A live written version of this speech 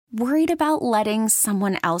Worried about letting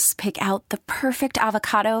someone else pick out the perfect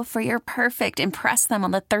avocado for your perfect impress them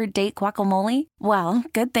on the third date guacamole? Well,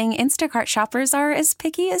 good thing Instacart shoppers are as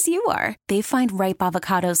picky as you are. They find ripe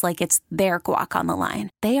avocados like it's their guac on the line.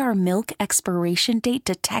 They are milk expiration date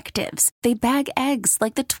detectives. They bag eggs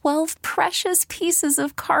like the 12 precious pieces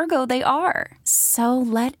of cargo they are. So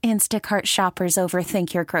let Instacart shoppers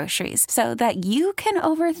overthink your groceries so that you can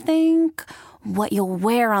overthink what you'll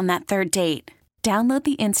wear on that third date. Download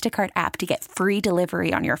the Instacart app to get free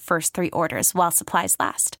delivery on your first 3 orders while supplies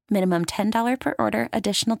last. Minimum $10 per order.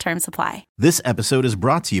 Additional terms apply. This episode is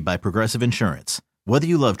brought to you by Progressive Insurance. Whether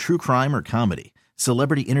you love true crime or comedy,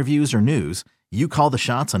 celebrity interviews or news, you call the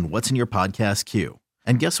shots on what's in your podcast queue.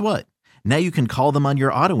 And guess what? Now you can call them on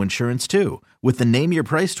your auto insurance too with the Name Your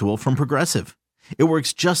Price tool from Progressive. It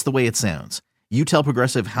works just the way it sounds. You tell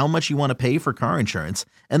Progressive how much you want to pay for car insurance,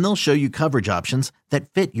 and they'll show you coverage options that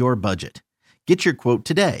fit your budget. Get your quote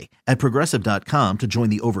today at Progressive.com to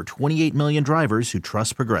join the over 28 million drivers who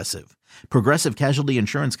trust Progressive. Progressive Casualty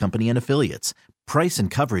Insurance Company and Affiliates. Price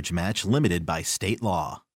and coverage match limited by state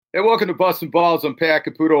law. Hey, welcome to Bustin' Balls. I'm Pat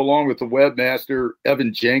Caputo along with the webmaster,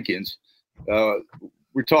 Evan Jankens.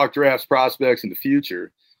 We talk drafts, prospects, in the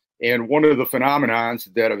future. And one of the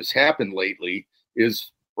phenomenons that has happened lately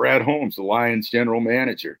is Brad Holmes, the Lions general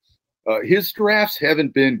manager. His drafts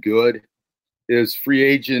haven't been good. His free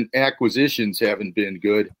agent acquisitions haven't been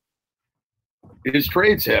good. His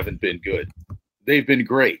trades haven't been good. They've been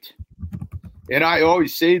great. And I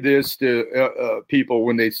always say this to people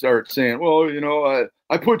when they start saying, well, you know,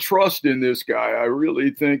 I put trust in this guy. I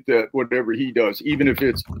really think that whatever he does, even if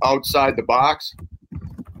it's outside the box.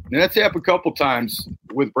 And that's happened a couple times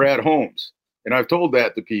with Brad Holmes. And I've told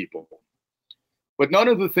that to people. But none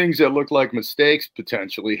of the things that look like mistakes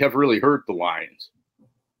potentially have really hurt the Lions.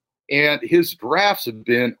 And his drafts have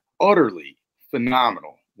been utterly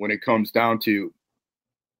phenomenal when it comes down to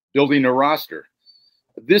building a roster.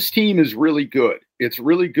 This team is really good. It's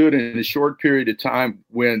really good in a short period of time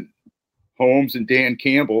when Holmes and Dan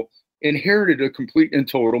Campbell inherited a complete and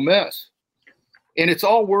total mess. And it's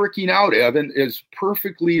all working out, Evan, as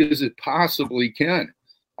perfectly as it possibly can.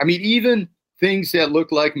 I mean, even things that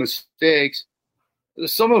look like mistakes,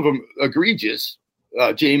 some of them egregious.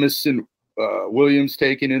 Jamison Williams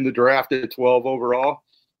taken in the draft at 12 overall.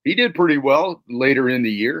 He did pretty well later in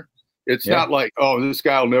the year. It's not like, oh, this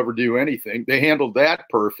guy will never do anything. They handled that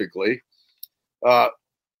perfectly.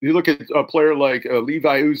 You look at a player like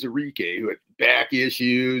Levi Uzurike, who had back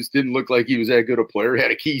issues, didn't look like he was that good a player, had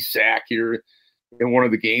a key sack here in one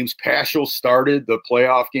of the games. Paschal started the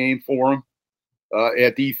playoff game for him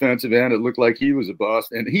at defensive end. It looked like he was a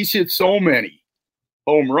bust. And he's hit so many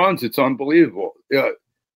home runs, it's unbelievable.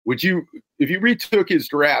 Would you, if you retook his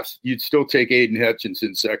drafts, you'd still take Aiden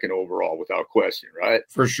Hutchinson second overall without question, right?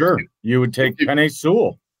 For sure. You would take Penei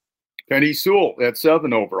Sewell. Penei Sewell at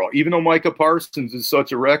 7 overall, even though Micah Parsons is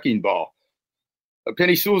such a wrecking ball.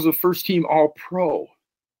 Penei Sewell's a first-team All-Pro.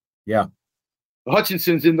 Yeah.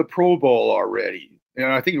 Hutchinson's in the Pro Bowl already. And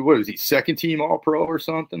I think, what was he, second-team All-Pro or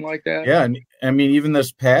something like that? Yeah, and I mean, even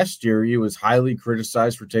this past year, he was highly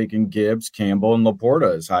criticized for taking Gibbs, Campbell, and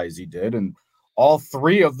Laporta as high as he did, and all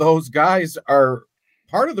three of those guys are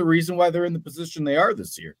part of the reason why they're in the position they are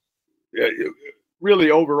this year. Yeah, really,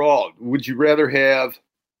 overall, would you rather have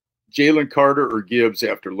Jalen Carter or Gibbs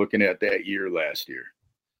after looking at that year last year?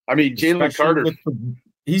 I mean, Jalen Carter.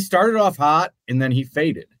 He started off hot and then he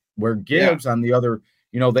faded, where Gibbs on the other,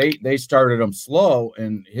 they started him slow,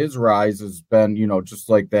 and his rise has been, just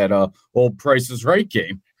like that old Price is Right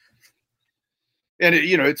game. And,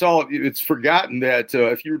 it's forgotten that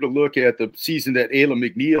if you were to look at the season that Ayla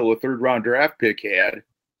McNeil, a third-round draft pick, had,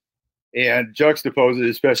 and juxtapose it,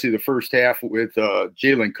 especially the first half with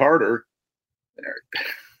Jalen Carter,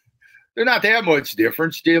 they're not that much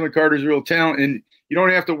difference. Jalen Carter's real talent, and you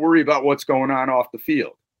don't have to worry about what's going on off the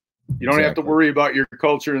field. You don't have to worry about your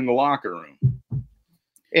culture in the locker room.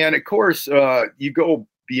 And, of course, you go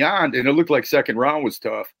beyond, and it looked like second round was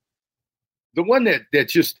tough. The one that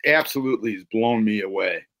just absolutely has blown me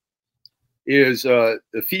away is the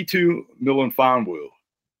Fitu Milanfanwu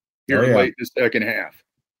here late in the second half.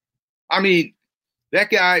 I mean, that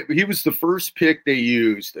guy, he was the first pick they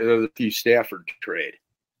used of the Stafford trade.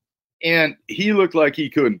 And he looked like he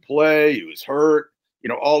couldn't play. He was hurt,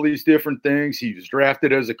 all these different things. He was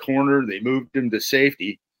drafted as a corner. They moved him to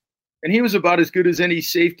safety. And he was about as good as any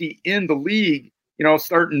safety in the league,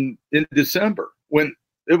 starting in December when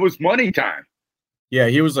it was money time. Yeah,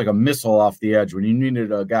 he was like a missile off the edge. When you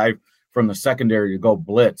needed a guy from the secondary to go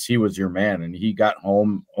blitz, he was your man, and he got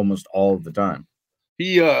home almost all of the time.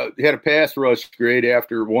 He had a pass rush grade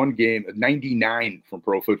after one game, a 99 from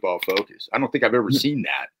Pro Football Focus. I don't think I've ever seen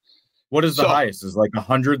that. What is the highest? Is like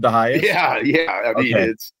 100 the highest? Yeah. I mean,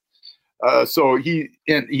 it's so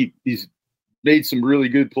he's made some really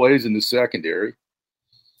good plays in the secondary.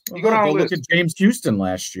 You go look at James Houston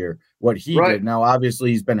last year, what he did. Now, obviously,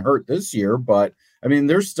 he's been hurt this year, but I mean,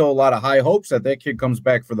 there's still a lot of high hopes that kid comes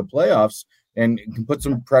back for the playoffs and can put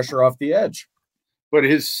some pressure off the edge. But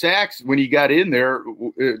his sacks, when he got in there,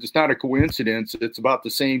 it's not a coincidence. It's about the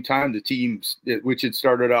same time the teams, which had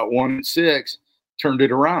started out 1-6, turned it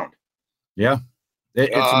around. Yeah,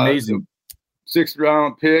 it's amazing. 6th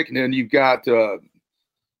round pick, and then you've got the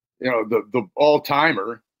all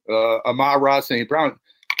timer, Amon-Ra St. Brown.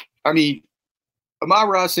 I mean,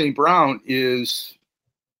 Amon-Ra St. Brown is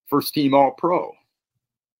first team All Pro.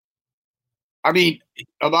 I mean,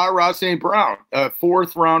 Amon-Ra St. Brown, a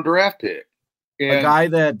 4th round draft pick. And a guy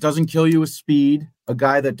that doesn't kill you with speed, a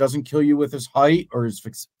guy that doesn't kill you with his height or his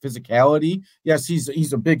physicality. Yes,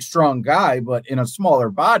 he's a big, strong guy, but in a smaller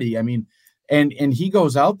body. I mean, and he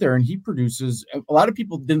goes out there and he produces. A lot of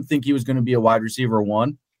people didn't think he was going to be a wide receiver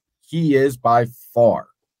 1. He is by far.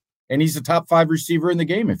 And he's a top 5 receiver in the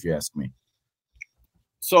game, if you ask me.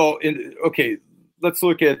 So, okay, let's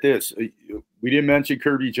look at this. We didn't mention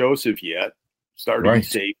Kirby Joseph yet. Starting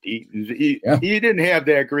safety. He didn't have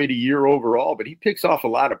that great a year overall, but he picks off a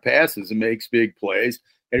lot of passes and makes big plays.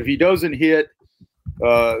 And if he doesn't hit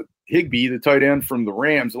Higbee, the tight end from the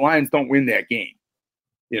Rams, the Lions don't win that game.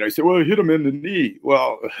 You say, well, hit him in the knee.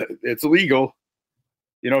 Well, it's illegal.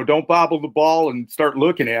 Don't bobble the ball and start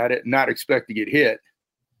looking at it and not expect to get hit.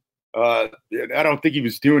 I don't think he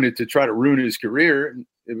was doing it to try to ruin his career,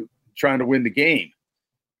 trying to win the game.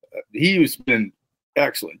 He's been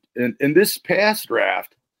excellent. And in this past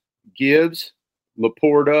draft, Gibbs,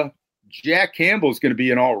 Laporta, Jack Campbell is going to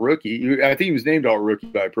be an all-rookie. I think he was named all-rookie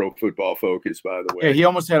by Pro Football Focus, by the way. Yeah, he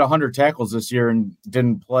almost had 100 tackles this year and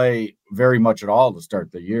didn't play very much at all to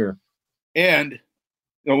start the year. And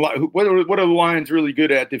what are the Lions really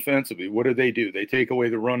good at defensively? What do? They take away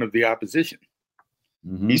the run of the opposition.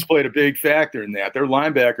 Mm-hmm. He's played a big factor in that. Their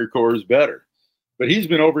linebacker core is better. But he's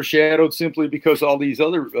been overshadowed simply because all these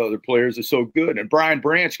other players are so good. And Brian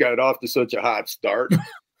Branch got off to such a hot start.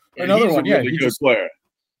 Another he's one, a really good player.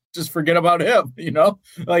 Just forget about him,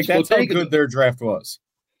 Like, that's how good their draft was.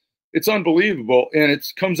 It's unbelievable. And it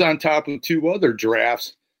comes on top of 2 other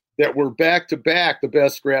drafts that were back-to-back the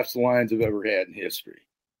best drafts the Lions have ever had in history.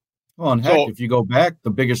 Well, and heck, if you go back,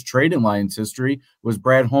 the biggest trade in Lions history was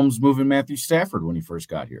Brad Holmes moving Matthew Stafford when he first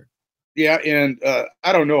got here. Yeah, and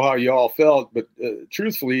I don't know how you all felt, but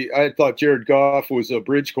truthfully, I thought Jared Goff was a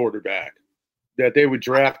bridge quarterback, that they would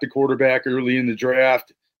draft a quarterback early in the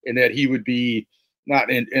draft and that he would be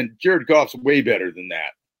not – and Jared Goff's way better than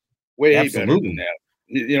that, better than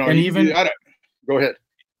that. Go ahead.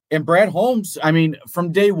 And Brad Holmes, I mean,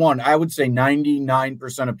 from day one, I would say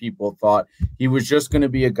 99% of people thought he was just going to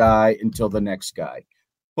be a guy until the next guy.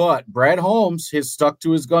 But Brad Holmes has stuck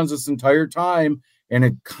to his guns this entire time. And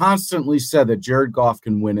it constantly said that Jared Goff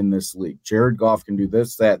can win in this league. Jared Goff can do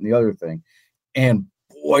this, that, and the other thing. And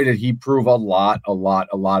boy, did he prove a lot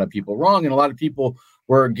of people wrong. And a lot of people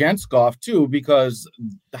were against Goff too, because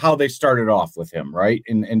how they started off with him, right?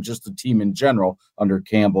 And just the team in general under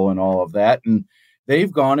Campbell and all of that. And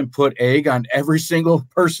they've gone and put egg on every single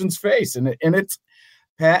person's face. And it's,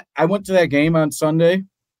 Pat, I went to that game on Sunday.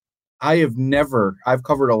 I've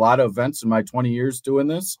covered a lot of events in my 20 years doing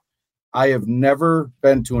this. I have never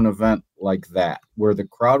been to an event like that where the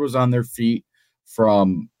crowd was on their feet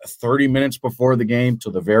from 30 minutes before the game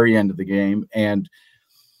to the very end of the game. And,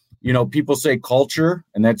 people say culture,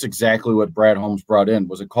 and that's exactly what Brad Holmes brought in,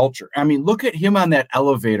 was a culture. I mean, look at him on that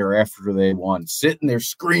elevator after they won, sitting there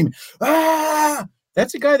screaming, ah!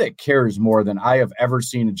 That's a guy that cares more than I have ever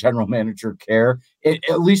seen a general manager care,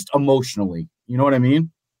 at least emotionally. You know what I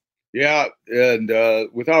mean? Yeah, and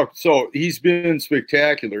so he's been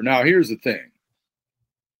spectacular. Now, here's the thing.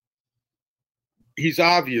 He's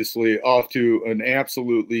obviously off to an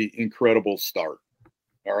absolutely incredible start,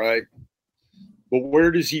 all right? But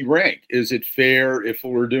where does he rank? Is it fair if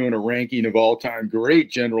we're doing a ranking of all-time great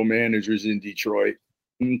general managers in Detroit?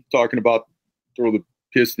 I'm talking about throw the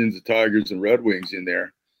Pistons, the Tigers, and Red Wings in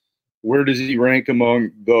there. Where does he rank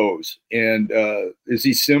among those? And is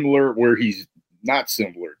he similar where he's not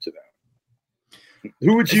similar to them?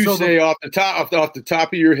 Who would you say off the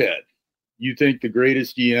top of your head you think the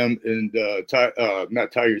greatest GM in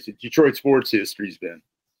not Tigers, Detroit sports history has been?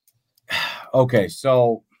 Okay,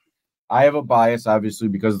 so I have a bias, obviously,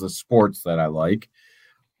 because of the sports that I like,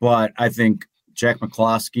 but I think Jack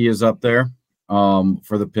McCloskey is up there.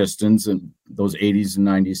 for the Pistons and those 80s and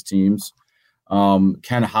 90s teams.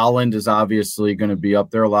 Ken Holland is obviously going to be up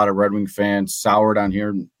there. A lot of Red Wing fans soured on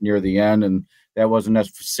here near the end, and that wasn't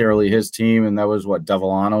necessarily his team, and that was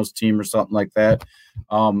Devellano's team or something like that.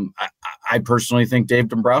 I personally think Dave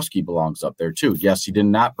Dombrowski belongs up there too. Yes, he did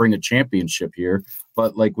not bring a championship here,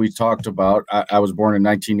 but like we talked about, I was born in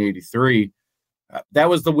 1983. That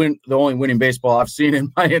was the only winning baseball I've seen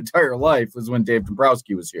in my entire life was when Dave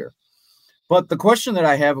Dombrowski was here. But the question that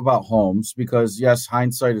I have about Holmes, because yes,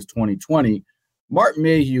 hindsight is 2020. Martin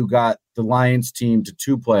Mayhew got the Lions team to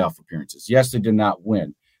 2 playoff appearances. Yes, they did not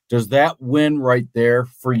win. Does that win right there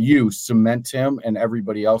for you cement him and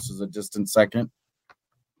everybody else as a distant second?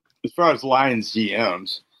 As far as Lions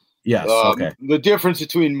GMs, yes. Okay. The difference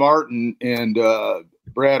between Martin and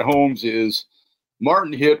Brad Holmes is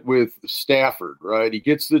Martin hit with Stafford, right? He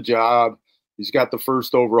gets the job. He's got the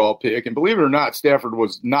first overall pick. And believe it or not, Stafford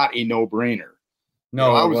was not a no-brainer.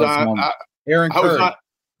 No, I was on Aaron Curry.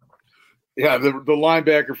 Yeah, the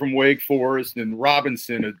linebacker from Wake Forest and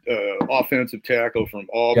Robinson, offensive tackle from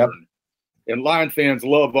Auburn. Yep. And Lion fans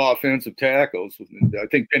love offensive tackles. And I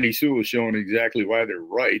think Penny Sewell is showing exactly why they're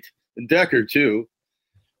right. And Decker, too.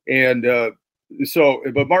 And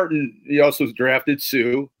but Martin, he also drafted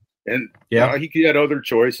Sue. And he had other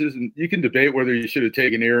choices. And you can debate whether you should have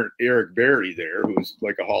taken Eric Berry there, who's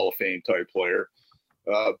like a Hall of Fame type player.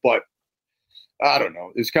 But I don't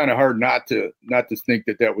know. It's kind of hard not to think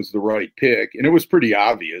that was the right pick. And it was pretty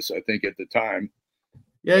obvious, I think, at the time.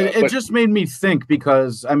 Yeah, it just made me think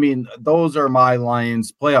because, I mean, those are my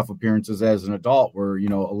Lions playoff appearances as an adult were,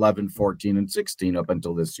 11, 14, and 16 up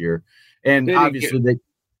until this year. And obviously they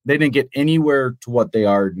didn't get anywhere to what they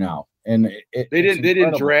are now. And they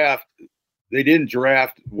didn't draft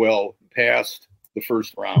well past the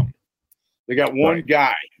first round. They got one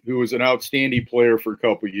guy who was an outstanding player for a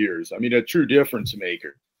couple of years. I mean, a true difference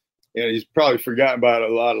maker. And he's probably forgotten about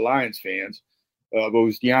a lot of Lions fans. But it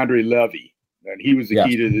was DeAndre Levy. And he was the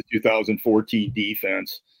key to the 2014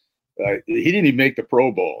 defense. He didn't even make the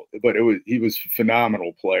Pro Bowl, but he was a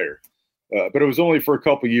phenomenal player. But it was only for a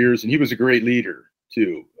couple of years, and he was a great leader,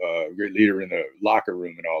 too. Great leader in the locker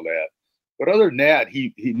room and all that. But other than that,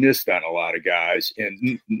 he missed on a lot of guys,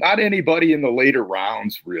 and not anybody in the later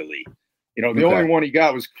rounds, really. The only one he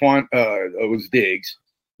got was Diggs.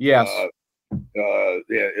 Yes. He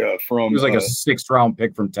was like a 6th-round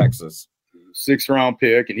pick from Texas. 6th-round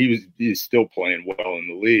pick, and he's still playing well in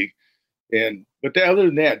the league. But other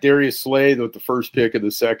than that, Darius Slay, with the first pick of the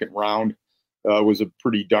 2nd round, was a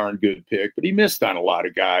pretty darn good pick. But he missed on a lot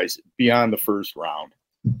of guys beyond the 1st round.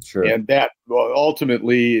 Sure. And that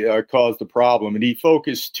ultimately caused the problem. And he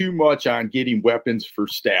focused too much on getting weapons for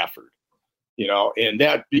Stafford, and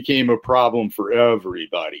that became a problem for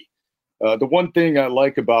everybody. The one thing I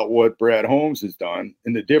like about what Brad Holmes has done,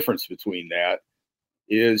 and the difference between that,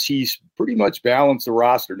 is he's pretty much balanced the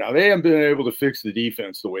roster. Now, they haven't been able to fix the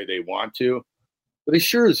defense the way they want to, but they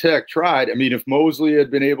sure as heck tried. I mean, if Mosley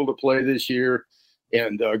had been able to play this year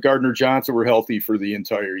and Gardner Johnson were healthy for the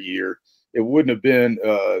entire year, it wouldn't have been,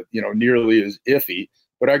 nearly as iffy.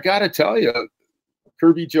 But I got to tell you,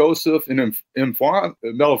 Kirby Joseph and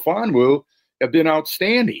Melifonwu have been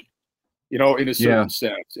outstanding, in a certain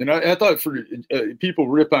sense. And I thought for people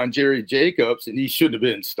rip on Jerry Jacobs, and he shouldn't have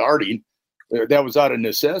been starting. That was out of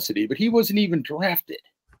necessity, but he wasn't even drafted.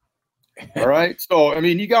 All right. So, I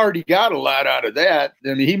mean, you already got a lot out of that.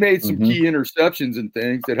 I mean, he made some key interceptions and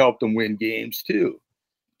things that helped them win games too.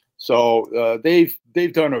 So they've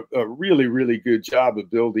done a really, really good job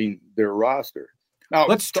of building their roster. Now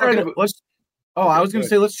let's try to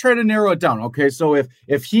narrow it down. Okay. So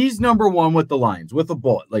if he's number 1 with the Lions with a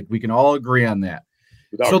bullet, like we can all agree on that.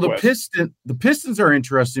 So the Pistons are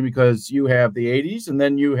interesting because you have the 80s and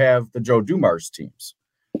then you have the Joe Dumars teams.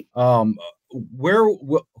 Who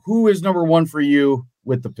is number 1 for you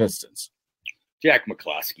with the Pistons? Jack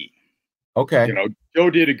McCloskey. Okay. Joe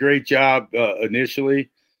did a great job initially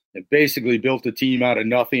and basically built a team out of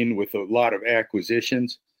nothing with a lot of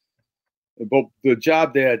acquisitions. But the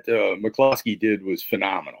job that McCloskey did was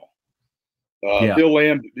phenomenal. Bill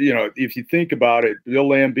if you think about it, Bill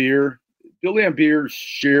Lambier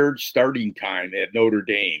shared starting time at Notre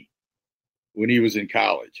Dame when he was in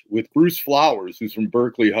college with Bruce Flowers, who's from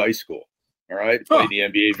Berkeley High School. All right. Played the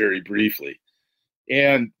NBA very briefly.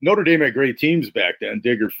 And Notre Dame had great teams back then,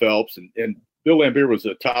 Digger Phelps, and Bill Lambier was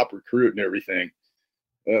a top recruit and everything.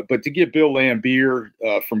 But to get Bill Lambier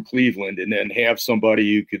from Cleveland and then have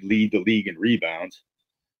somebody who could lead the league in rebounds,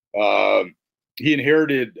 he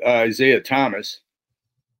inherited Isaiah Thomas,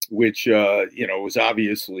 which, was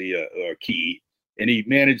obviously a key. And he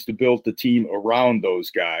managed to build the team around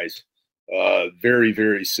those guys very,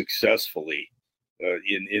 very successfully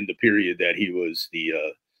in the period that he was the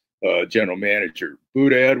general manager.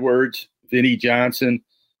 Buda Edwards, Vinnie Johnson,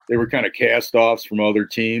 they were kind of cast-offs from other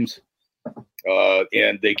teams.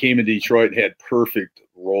 And they came into Detroit and had perfect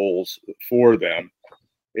roles for them.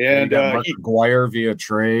 And Mark McGuire via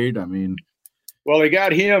trade. I mean, well, they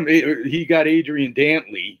got him. He got Adrian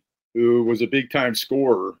Dantley, who was a big-time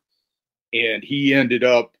scorer, and he ended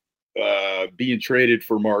up being traded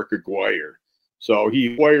for Mark McGuire. So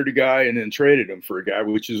he acquired a guy and then traded him for a guy,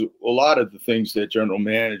 which is a lot of the things that general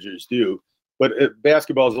managers do. But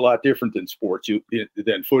basketball is a lot different than sports,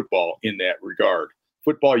 than football in that regard.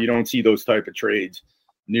 Football, you don't see those type of trades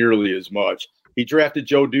nearly as much. He drafted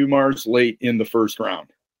Joe Dumars late in the first round.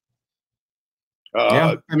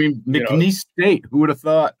 I mean, McNeese State, who would have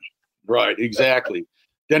thought? Right, exactly.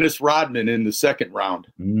 Dennis Rodman in the second round.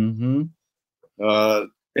 Mm-hmm.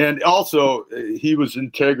 And also, he was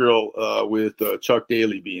integral with Chuck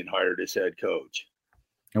Daly being hired as head coach.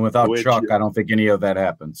 And without Chuck, I don't think any of that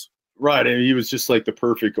happens. Right, and he was just like the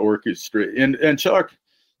perfect orchestra. And Chuck,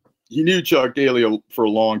 he knew Chuck Daly for a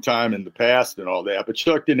long time in the past and all that, but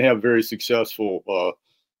Chuck didn't have very successful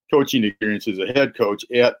coaching experience as a head coach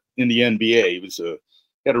in the NBA. He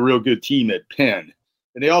had a real good team at Penn.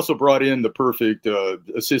 And they also brought in the perfect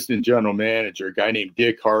assistant general manager, a guy named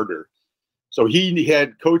Dick Harder. So he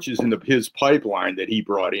had coaches in his pipeline that he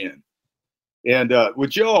brought in. And with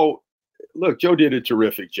Joe, Joe did a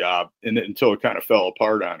terrific job until it kind of fell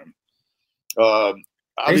apart on him.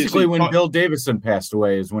 Basically, when Bill Davison passed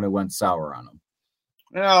away is when it went sour on him.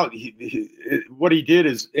 Well, what he did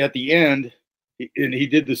is at the end, and he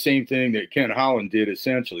did the same thing that Ken Holland did,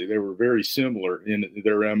 essentially. They were very similar in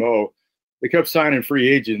their MO. They kept signing free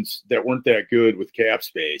agents that weren't that good with cap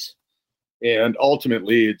space. And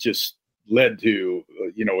ultimately, it just led to,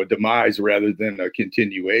 a demise rather than a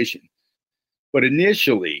continuation. But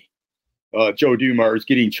initially, Joe Dumars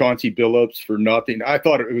getting Chauncey Billups for nothing. I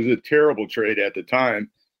thought it was a terrible trade at the time.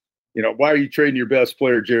 Why are you trading your best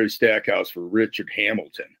player, Jerry Stackhouse, for Richard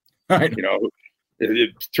Hamilton? Right.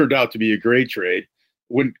 It turned out to be a great trade.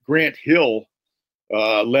 When Grant Hill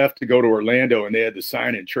left to go to Orlando and they had to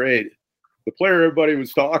sign and trade, the player everybody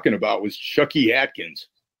was talking about was Chucky Atkins,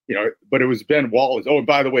 but it was Ben Wallace. Oh, and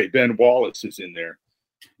by the way, Ben Wallace is in there.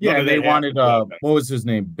 Yeah, and they wanted, what was his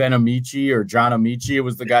name? Ben Amici or John Amici. It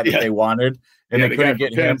was the guy that they wanted, and they couldn't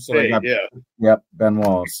get him. So they got, Ben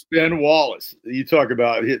Wallace. Ben Wallace. You talk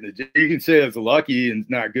about hitting it. You can say it's lucky and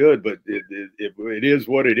not good, but it is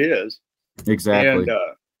what it is. Exactly.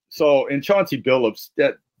 And Chauncey Billups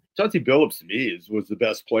to me was the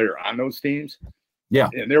best player on those teams. Yeah.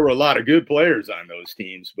 And there were a lot of good players on those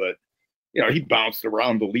teams, but he bounced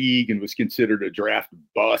around the league and was considered a draft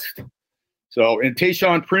bust. So, and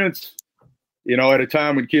Tayshaun Prince, at a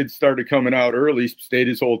time when kids started coming out early, stayed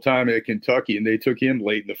his whole time at Kentucky, and they took him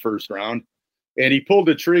late in the first round. And he pulled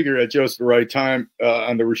the trigger at just the right time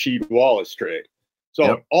on the Rasheed Wallace trade.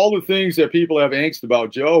 So all the things that people have angst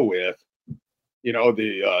about Joe with,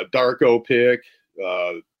 the Darko pick,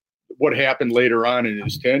 what happened later on in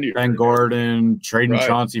his tenure. Ben Gordon, trading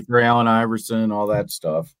Chauncey for Allen Iverson, all that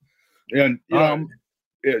stuff. And,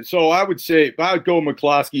 so I would say I would go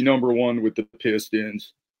McCloskey number one with the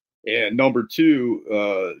Pistons, and number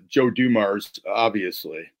two, Joe Dumars,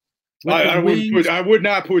 obviously. I would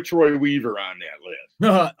not put Troy Weaver on that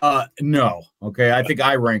list. No. Okay. I think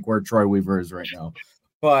I rank where Troy Weaver is right now.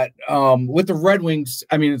 But with the Red Wings,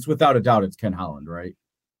 I mean, it's without a doubt it's Ken Holland, right?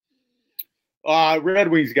 Red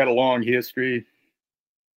Wings got a long history.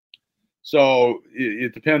 So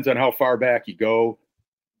it depends on how far back you go.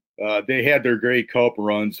 They had their great cup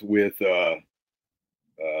runs with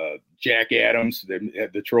Jack Adams. They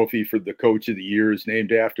had the trophy for the coach of the year is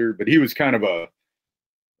named after, but he was kind of a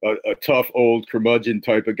tough old curmudgeon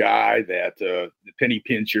type of guy that the penny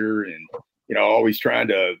pincher and, always trying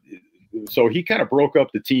to. So he kind of broke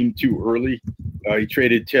up the team too early. He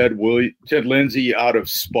traded Ted Lindsay out of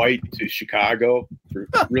spite to Chicago for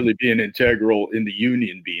really being integral in the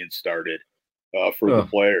union being started for the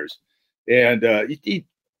players. And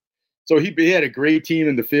so he had a great team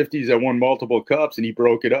in the 50s that won multiple cups, and he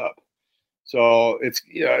broke it up. So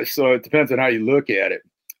so it depends on how you look at it.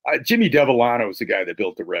 Jimmy Devellano was the guy that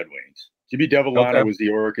built the Red Wings. Jimmy Devellano was the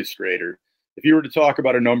orchestrator. If you were to talk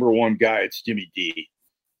about a number one guy, it's Jimmy D.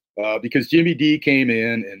 Because Jimmy D came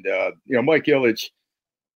in and, Mike Ilitch,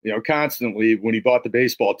 constantly when he bought the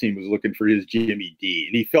baseball team was looking for his Jimmy D.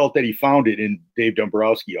 And he felt that he found it in Dave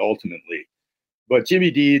Dombrowski ultimately. But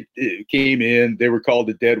Jimmy D came in. They were called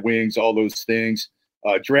the Dead Wings, all those things.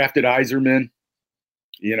 Drafted Yzerman,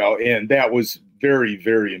 and that was very,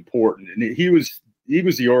 very important. And he was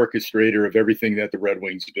orchestrator of everything that the Red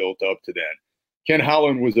Wings built up to then. Ken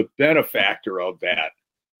Holland was a benefactor of that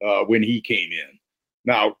when he came in.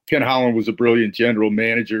 Now, Ken Holland was a brilliant general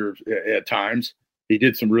manager at times. He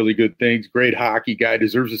did some really good things. Great hockey guy,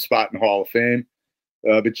 deserves a spot in the Hall of Fame.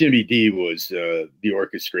 But Jimmy D was the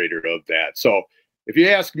orchestrator of that. So if you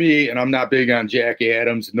ask me, and I'm not big on Jack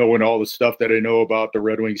Adams, knowing all the stuff that I know about the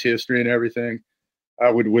Red Wings history and everything, I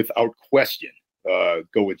would, without question,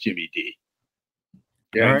 go with Jimmy D.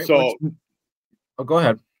 And so, go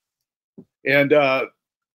ahead. And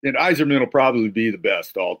Yzerman will probably be the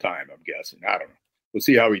best all time, I'm guessing. I don't know. We'll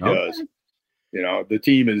see how he does. You know, the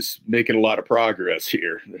team is making a lot of progress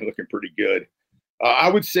here. They're looking pretty good. I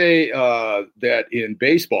would say that in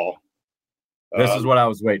baseball. This is what I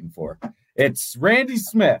was waiting for. It's Randy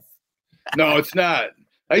Smith. No, it's not.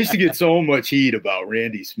 I used to get so much heat about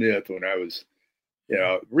Randy Smith when I was,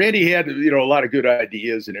 Randy had, a lot of good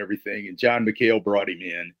ideas and everything. And John McHale brought him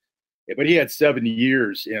in. But he had 7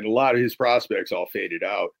 years, and a lot of his prospects all faded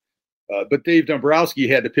out. But Dave Dombrowski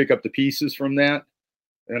had to pick up the pieces from that.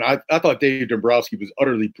 And I thought Dave Dombrowski was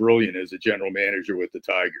utterly brilliant as a general manager with the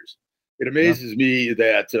Tigers. It amazes me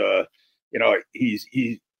that,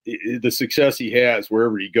 the success he has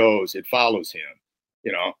wherever he goes, it follows him,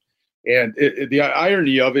 And the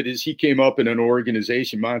irony of it is he came up in an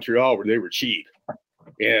organization, Montreal, where they were cheap.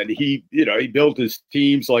 And he built his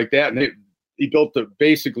teams like that. And he built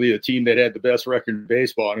basically a team that had the best record in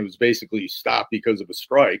baseball, and it was basically stopped because of a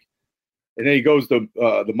strike. And then he goes to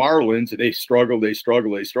the Marlins, and they struggle.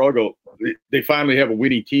 They finally have a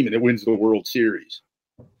winning team, and it wins the World Series.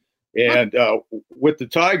 And with the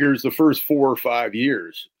Tigers, the first 4 or 5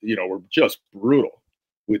 years, were just brutal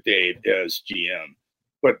with Dave as GM.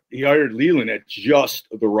 But he hired Leland at just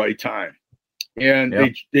the right time,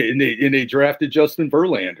 and they drafted Justin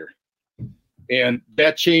Verlander. And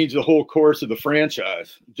that changed the whole course of the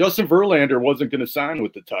franchise. Justin Verlander wasn't going to sign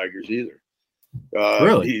with the Tigers either.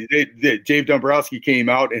 Really? Dave Dombrowski came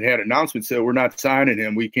out and had announcements that we're not signing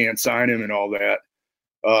him. We can't sign him and all that.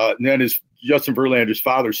 And then Justin Verlander's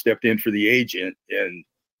father stepped in for the agent, and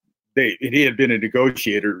he had been a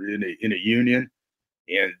negotiator in a union,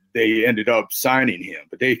 and they ended up signing him.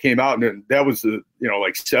 But they came out, and that was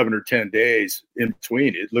like 7 or 10 days in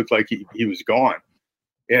between. It looked like he was gone.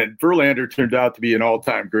 And Verlander turned out to be an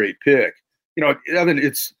all-time great pick. Evan,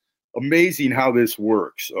 it's amazing how this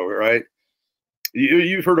works, all right?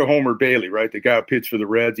 You've heard of Homer Bailey, right? The guy who pitched for the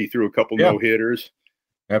Reds. He threw a couple no-hitters.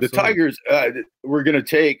 Absolutely. The Tigers were going to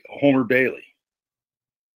take Homer Bailey.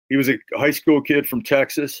 He was a high school kid from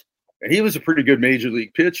Texas, and he was a pretty good major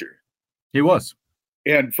league pitcher. He was.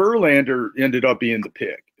 And Verlander ended up being the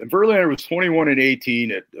pick. And Verlander was 21 and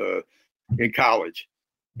 18 in college.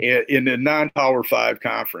 In the non-Power 5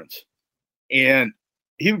 conference. And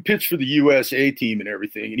he pitched for the USA team and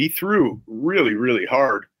everything. And he threw really, really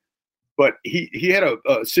hard. But he had a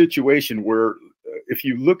situation where if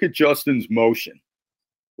you look at Justin's motion,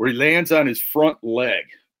 where he lands on his front leg,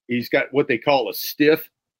 he's got what they call a stiff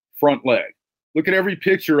front leg. Look at every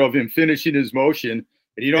picture of him finishing his motion.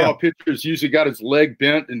 And how pitchers usually got his leg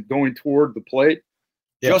bent and going toward the plate?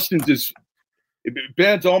 Yeah. Justin's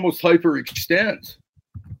bends almost hyperextends.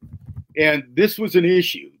 And this was an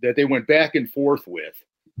issue that they went back and forth with.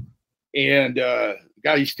 And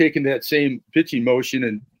he's taken that same pitching motion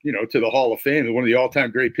and, to the Hall of Fame, one of the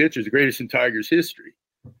all-time great pitchers, the greatest in Tigers history.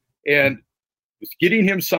 And it's getting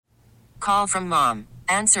him some. Call from mom.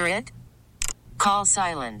 Answer it. Call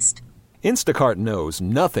silenced. Instacart knows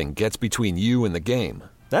nothing gets between you and the game.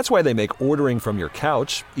 That's why they make ordering from your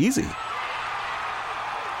couch easy.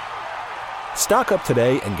 Stock up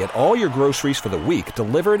today and get all your groceries for the week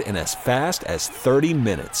delivered in as fast as 30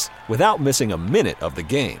 minutes without missing a minute of the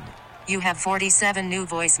game. You have 47 new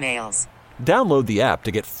voicemails. Download the app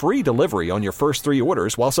to get free delivery on your first 3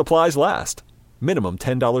 orders while supplies last. Minimum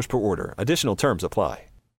 $10 per order. Additional terms apply.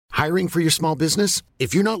 Hiring for your small business?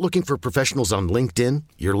 If you're not looking for professionals on LinkedIn,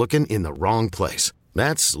 you're looking in the wrong place.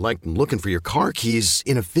 That's like looking for your car keys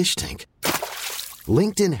in a fish tank.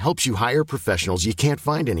 LinkedIn helps you hire professionals you can't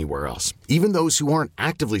find anywhere else, even those who aren't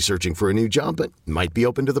actively searching for a new job but might be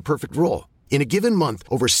open to the perfect role. In a given month,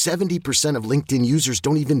 over 70% of LinkedIn users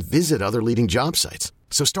don't even visit other leading job sites.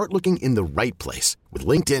 So start looking in the right place. With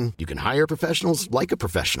LinkedIn, you can hire professionals like a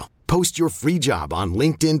professional. Post your free job on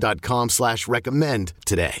linkedin.com/recommend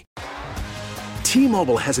today.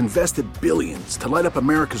 T-Mobile has invested billions to light up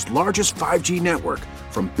America's largest 5G network,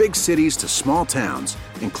 from big cities to small towns,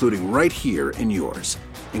 including right here in yours.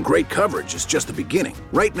 And great coverage is just the beginning.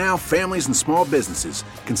 Right now, families and small businesses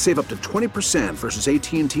can save up to 20% versus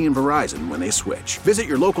AT&T and Verizon when they switch. Visit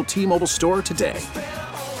your local T-Mobile store today.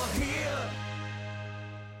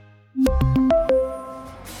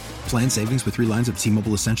 Plan savings with 3 lines of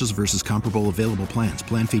T-Mobile Essentials versus comparable available plans.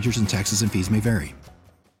 Plan features and taxes and fees may vary.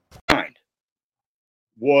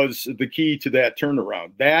 Was the key to that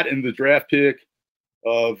turnaround. That and the draft pick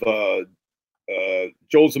of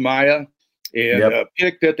Joel Zamaya and a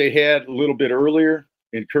pick that they had a little bit earlier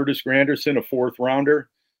in Curtis Granderson, a 4th rounder,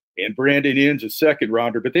 and Brandon Inge, a 2nd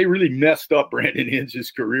rounder. But they really messed up Brandon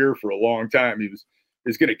Inge's career for a long time. He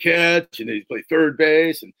was going to catch, and he played third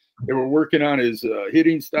base, and they were working on his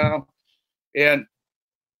hitting style. And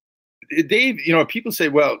Dave, people say,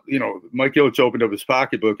 well, Mike Ilitch opened up his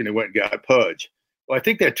pocketbook and he went and got Pudge. Well, I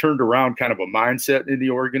think that turned around kind of a mindset in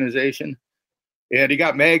the organization. And he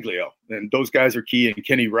got Maglio, and those guys are key, and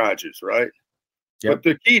Kenny Rogers, right? Yep. But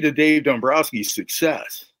the key to Dave Dombrowski's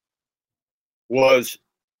success was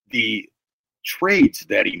the trades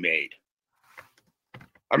that he made.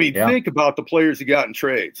 I mean, think about the players he got in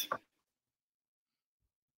trades.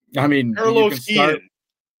 I mean, Carlos Guillen.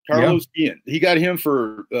 He got him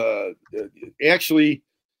for actually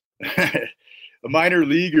a minor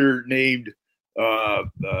leaguer named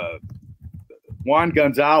Juan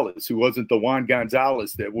Gonzalez, who wasn't the Juan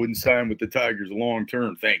Gonzalez that wouldn't sign with the Tigers long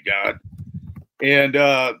term, thank God. And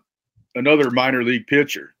another minor league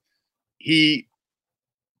pitcher. He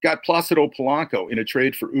got Placido Polanco in a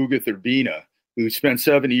trade for Uga Urbina, who spent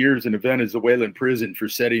 70 years in a Venezuelan prison for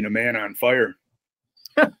setting a man on fire.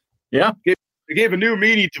 Yeah. They gave a new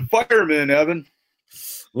meaning to firemen, Evan.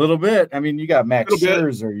 A little bit. I mean, you got Max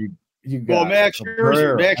Scherzer. You got Max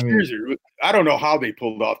Scherzer. I don't know how they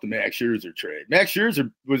pulled off the Max Scherzer trade. Max Scherzer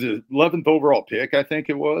was an 11th overall pick, I think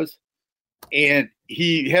it was. And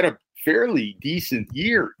he had a fairly decent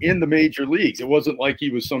year in the major leagues. It wasn't like he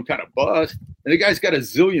was some kind of bust. And the guy's got $1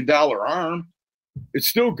 zillion arm. It's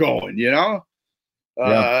still going, Yeah.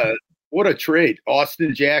 What a trade.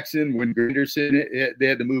 Austin Jackson, when Granderson, they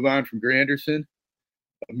had to move on from Granderson.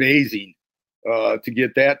 Amazing to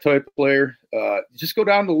get that type of player. Just go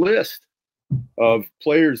down the list of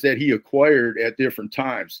players that he acquired at different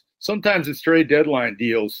times. Sometimes his trade deadline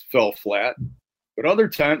deals fell flat, but other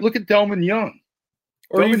times, look at Delman Young.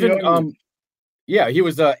 Or Delman even, Young, he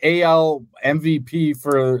was a AL MVP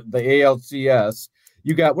for the ALCS.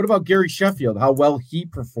 What about Gary Sheffield, how well he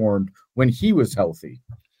performed when he was healthy?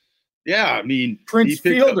 Yeah, I mean, Prince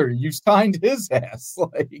Fielder, you signed his ass.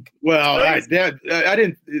 I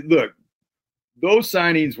didn't look. Those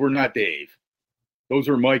signings were not Dave; those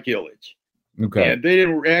were Mike Ilitch. Okay, and they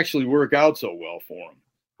didn't actually work out so well for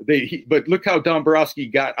him. But look how Dombrowski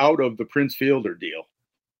got out of the Prince Fielder deal.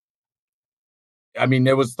 I mean,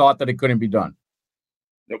 it was thought that it couldn't be done.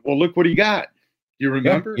 Well, look what he got. Do you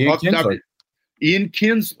remember? Ian Kinsler. Ian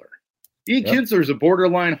Kinsler is a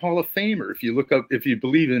borderline Hall of Famer. If you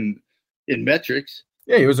believe in metrics.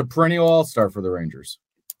 Yeah, he was a perennial all-star for the Rangers.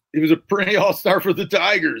 He was a perennial all-star for the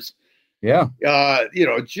Tigers. Yeah.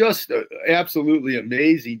 Just an absolutely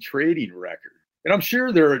amazing trading record. And I'm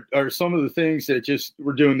sure there are some of the things that just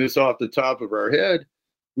we're doing this off the top of our head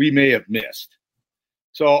we may have missed.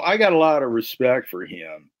 So I got a lot of respect for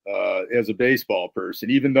him as a baseball person,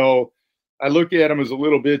 even though I look at him as a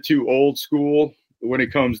little bit too old school when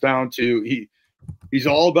it comes down to he's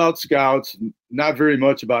all about scouts, not very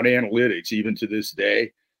much about analytics, even to this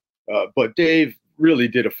day. But Dave really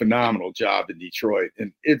did a phenomenal job in Detroit.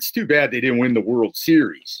 And it's too bad they didn't win the World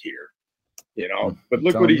Series here, But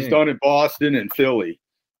look what he's done in Boston and Philly,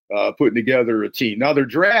 putting together a team. Now, their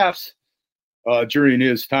drafts during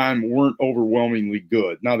his time weren't overwhelmingly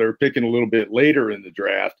good. Now, they're picking a little bit later in the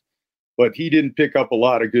draft, but he didn't pick up a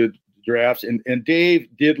lot of good drafts. And Dave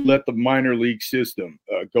did let the minor league system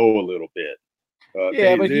go a little bit.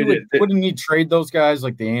 Wouldn't he trade those guys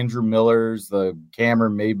like the Andrew Millers, the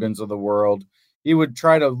Cameron Mabins of the world? He would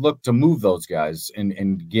try to look to move those guys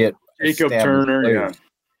and get Jacob Turner. Players.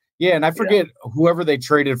 Yeah, and I forget whoever they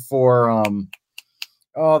traded for.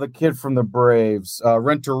 The kid from the Braves,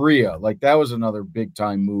 Renteria. Like that was another big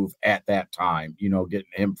time move at that time. Getting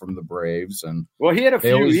him from the Braves and he had a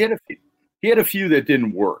few. He had a few that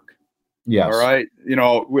didn't work. Yes. All right.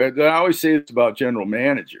 I always say it's about general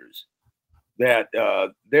managers that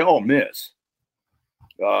they all miss.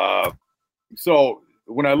 So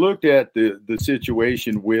when I looked at the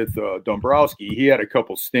situation with Dombrowski, he had a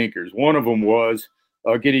couple stinkers. One of them was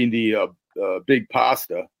getting the big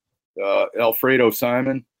pasta, Alfredo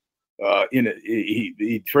Simon.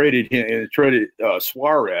 He traded him and traded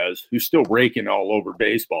Suarez, who's still raking all over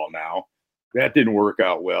baseball now. That didn't work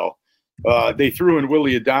out well. They threw in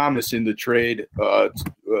Willie Adames in the trade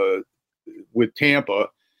with Tampa.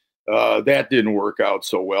 That didn't work out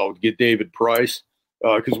so well to get David Price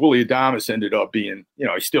because Willie Adames ended up being, he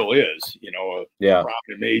still is, a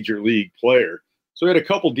prominent major league player. So we had a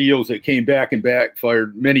couple deals that came back and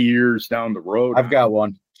backfired many years down the road. I've got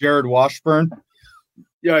one. Jared Washburn.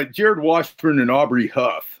 Yeah, Jared Washburn and Aubrey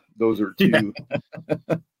Huff. Those are two.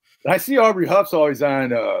 Yeah. I see Aubrey Huff's always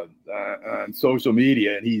on social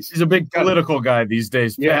media, and he's a big political guy these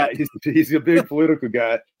days. Pat. Yeah, he's a big political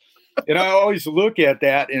guy. And I always look at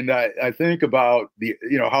that, and I think about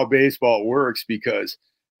how baseball works, because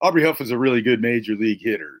Aubrey Huff was a really good major league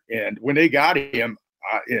hitter, and when they got him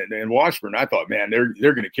and Washburn, I thought, man,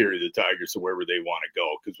 they're going to carry the Tigers to wherever they want to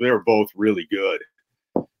go, because they were both really good.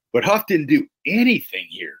 But Huff didn't do anything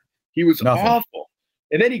here. He was awful.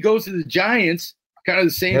 And then he goes to the Giants, kind of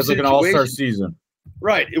the same situation. Like an all-star season.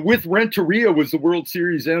 Right. With Renteria was the World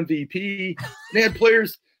Series MVP. They had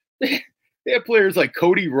players they had players like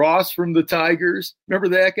Cody Ross from the Tigers. Remember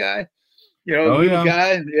that guy? The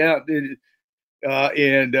guy. Yeah.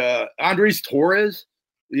 And Andres Torres,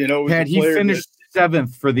 Pat, he finished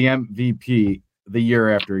 7th for the MVP the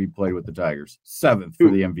year after he played with the Tigers. 7th for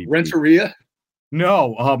the MVP. Renteria?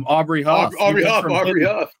 No, Aubrey Huff. Aubrey Huff.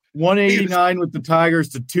 189 with the Tigers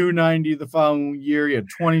to 290 the following year. He had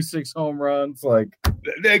 26 home runs. Like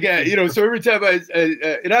that guy, so every time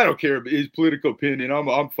and I don't care about his political opinion.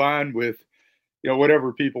 I'm fine with,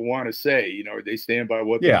 whatever people want to say. They stand by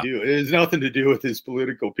what they do. It has nothing to do with his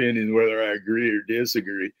political opinion, whether I agree or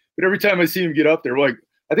disagree. But every time I see him get up there, like,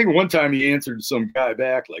 I think one time he answered some guy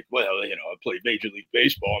back like, well, I played Major League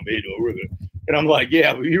Baseball and made over there. And I'm like,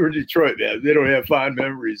 yeah, but you were in Detroit, man. They don't have fond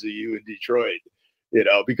memories of you in Detroit,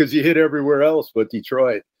 because you hit everywhere else but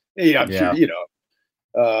Detroit. Yeah, I'm sure,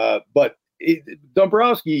 but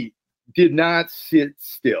Dombrowski did not sit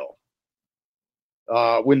still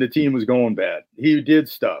when the team was going bad. He did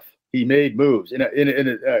stuff. He made moves. And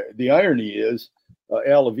the irony is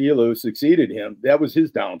Al Avila succeeded him. That was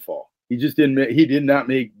his downfall. He just did not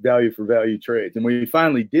make value for value trades. And when he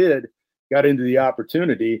finally got into the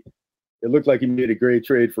opportunity, it looked like he made a great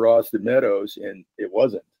trade for Austin Meadows, and it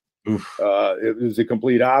wasn't. It was the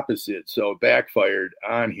complete opposite. So it backfired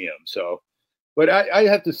on him. So, but I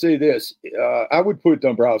have to say this, I would put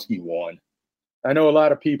Dombrowski 1. I know a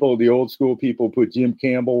lot of people, the old school people, put Jim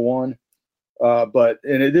Campbell 1. But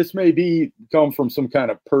this may come from some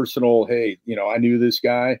kind of personal, hey, I knew this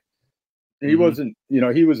guy. He wasn't,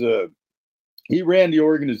 he ran the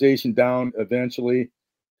organization down eventually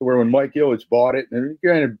to where when Mike Ilitch bought it, and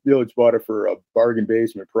granted Ilitch bought it for a bargain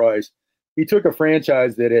basement price, he took a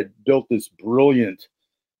franchise that had built this brilliant,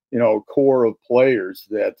 core of players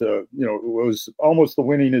that, was almost the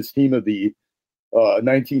winningest team of the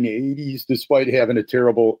 1980s, despite having a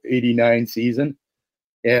terrible 89 season,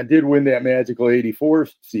 and did win that magical 84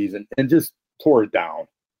 season and just tore it down.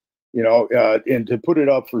 And to put it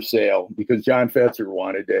up for sale because John Fetzer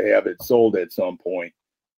wanted to have it sold at some point.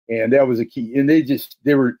 And that was a key. And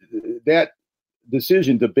that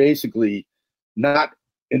decision to basically not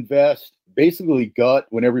invest, basically gut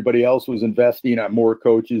when everybody else was investing on more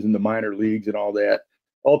coaches in the minor leagues and all that,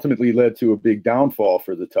 ultimately led to a big downfall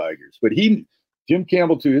for the Tigers. But Jim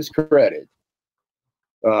Campbell, to his credit,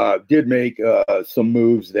 did make some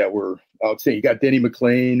moves that were, I would say, he got Denny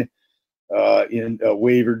McClain in a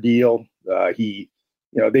waiver deal.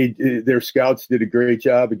 Their scouts did a great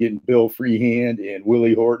job of getting Bill Freehand and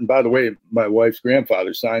Willie Horton. By the way, my wife's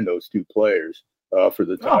grandfather signed those two players for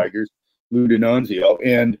the Tigers, Lou D'Annunzio,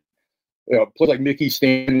 and plus like Mickey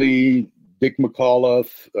Stanley, Dick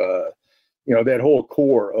McAuliffe, that whole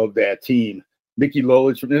core of that team. Mickey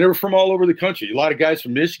Lolich, and they were from all over the country. A lot of guys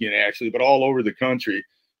from Michigan, actually, but all over the country.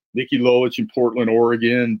 Mickey Lolich in Portland,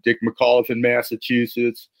 Oregon, Dick McAuliffe in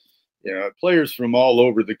Massachusetts. Players from all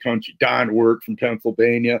over the country. Don Wirt from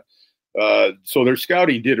Pennsylvania. So their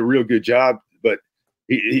scouting did a real good job, but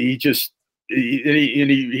he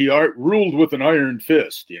ruled with an iron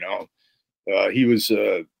fist. He was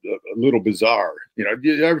a little bizarre.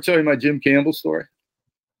 Did I ever tell you my Jim Campbell story?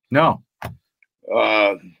 No.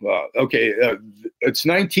 Okay. It's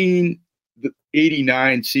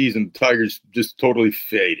 1989 season. The Tigers just totally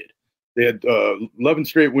faded. They had 11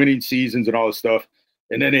 straight winning seasons and all this stuff.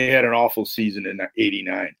 And then they had an awful season in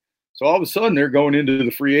 89. So all of a sudden they're going into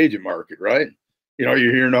the free agent market, right? You're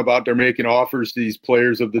hearing about they're making offers to these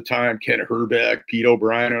players of the time, Ken Herbeck, Pete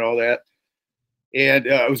O'Brien, and all that. And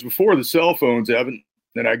it was before the cell phones, Evan.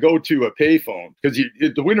 And I go to a payphone because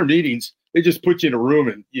at the winter meetings, they just put you in a room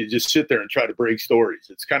and you just sit there and try to break stories.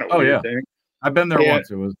 It's kind of a weird thing. I've been there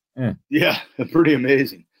once. It was pretty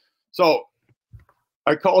amazing. So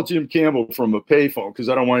I call Jim Campbell from a payphone because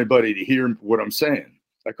I don't want anybody to hear what I'm saying.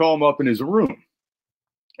 I call him up in his room,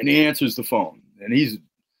 and he answers the phone, and he's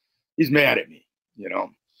mad at me,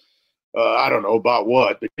 I don't know about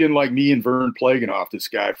what, but he didn't like me and Vern Plaganoff, this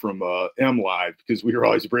guy from M Live, because we were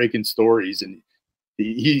always breaking stories, and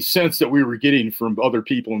he sensed that we were getting from other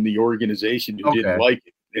people in the organization who didn't like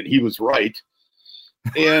it, and he was right.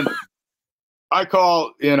 And I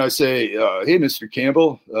call and I say, hey, Mr.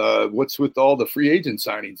 Campbell, what's with all the free agent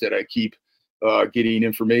signings that I keep getting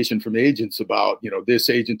information from agents about? This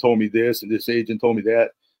agent told me this and this agent told me that.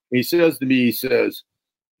 And he says to me,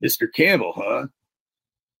 Mr. Campbell, huh?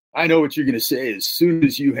 I know what you're going to say as soon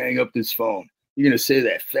as you hang up this phone. You're going to say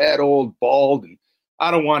that fat old bald, and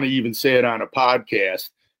I don't want to even say it on a podcast,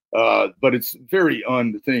 but it's very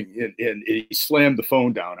thing. And he slammed the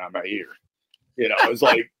phone down on my ear. It was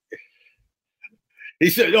like, he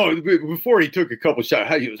said, before he took a couple shots,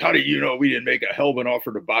 how do you know we didn't make a hell of an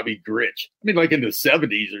offer to Bobby Grich? I mean, like in the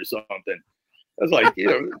 70s or something. I was like,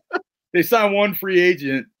 they signed one free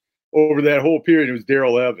agent over that whole period. It was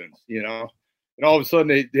Darrell Evans, and all of a sudden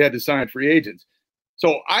they had to sign free agents.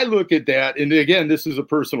 So I look at that, and again, this is a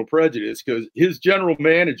personal prejudice because his general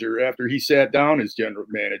manager, after he sat down, his general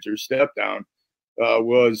manager stepped down,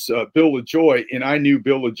 was Bill LaJoy, and I knew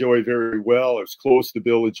Bill LaJoy very well. I was close to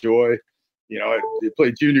Bill LaJoy. I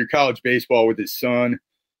played junior college baseball with his son,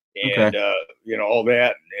 and all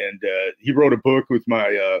that. And he wrote a book with my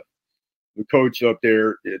the coach up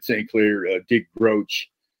there at St. Clair, Dick Groach.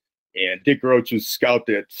 And Dick Groach was a scout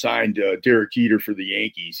that signed Derek Jeter for the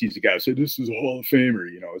Yankees. He's the guy who said, this is a Hall of Famer,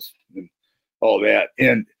 and all that.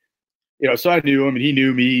 And, so I knew him, and he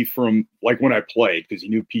knew me from like when I played because he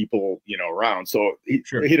knew people, around. So he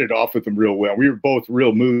hit it off with him real well. We were both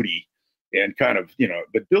real moody and kind of,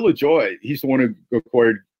 but Bill LaJoy, he's the one who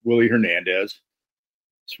acquired Willie Hernandez,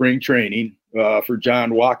 spring training for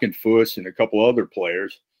John Walkenfuss and a couple other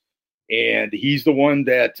players. And he's the one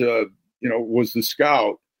that, was the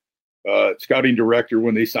scouting director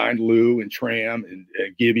when they signed Lou and Tram and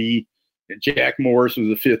Gibby, and Jack Morris was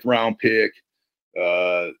a 5th round pick,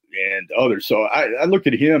 and others. So I look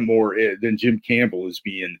at him more than Jim Campbell as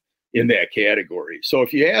being in that category. So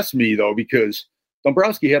if you ask me though, because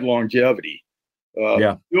Dombrowski had longevity,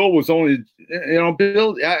 Bill was only,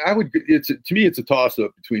 Bill, to me, it's a toss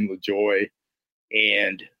up between LaJoy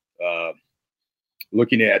and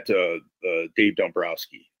looking at Dave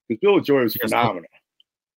Dombrowski, because Bill LaJoy was phenomenal.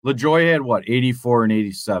 LaJoy had what, 84 and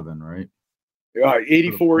 87, right?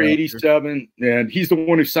 84, 87. And he's the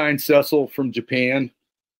one who signed Cecil from Japan,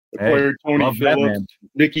 acquired Tony Phillips,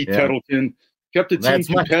 Mickey Tettleton, kept the team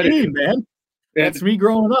competitive. Team, man. That's me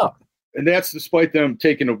growing up. And that's despite them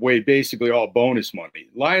taking away basically all bonus money.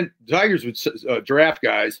 Tigers would draft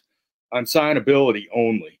guys on signability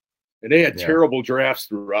only. And they had terrible drafts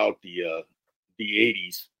throughout the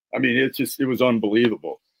 80s. I mean, it was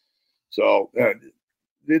unbelievable. So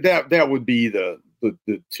that would be the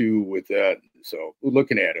two with that. So we're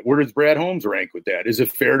looking at it. Where does Brad Holmes rank with that? Is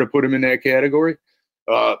it fair to put him in that category?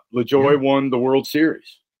 LaJoy won the World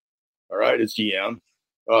Series. All right, as GM.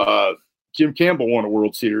 Jim Campbell won a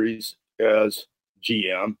World Series as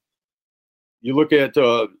GM. You look at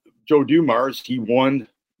Joe Dumars, he won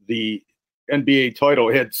the NBA title.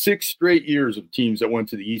 He had 6 straight years of teams that went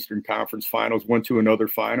to the Eastern Conference Finals, went to another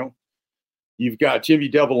final. You've got Jimmy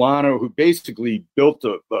Devellano, who basically built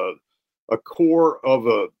a core of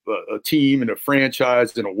a team and a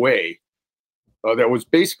franchise in a way that was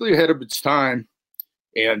basically ahead of its time.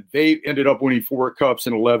 And they ended up winning 4 cups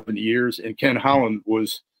in 11 years. And Ken Holland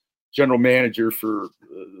was general manager for a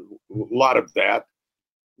lot of that.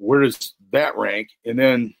 Where does that rank? And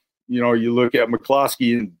then, you look at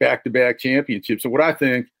McCloskey and back-to-back championships. So what I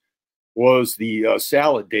think was the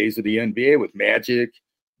salad days of the NBA with Magic,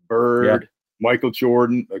 Bird, Michael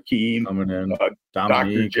Jordan, Hakeem,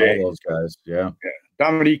 Dr. J. All those guys. Yeah.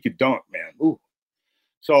 Dominique could dunk, man. Ooh.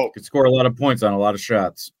 So could score a lot of points on a lot of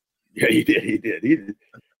shots. Yeah, he did.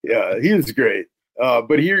 Yeah, he was great.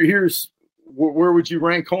 But here's where would you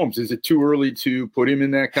rank Holmes? Is it too early to put him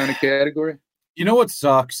in that kind of category? You know what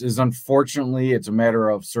sucks is, unfortunately, it's a matter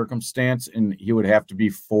of circumstance, and he would have to be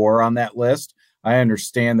 4 on that list. I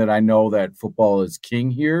understand that. I know that football is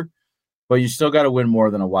king here, but you still got to win more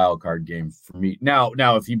than a wild card game for me. Now,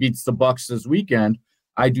 if he beats the Bucks this weekend,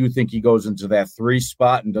 I do think he goes into that 3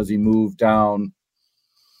 spot. And does he move down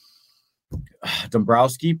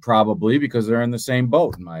Dombrowski? Probably, because they're in the same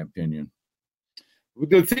boat, in my opinion.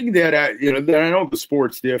 The thing that I know the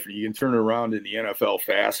sport's different. You can turn it around in the NFL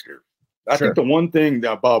faster. I think the one thing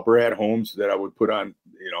about Brad Holmes that I would put on,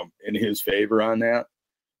 in his favor on that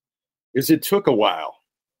is it took a while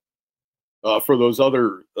for those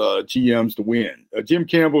other GMs to win. Jim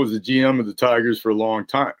Campbell was the GM of the Tigers for a long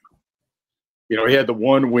time. He had the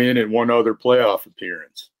 1 win and 1 other playoff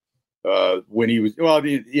appearance. when he was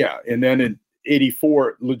and then in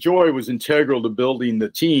 '84, LaJoie was integral to building the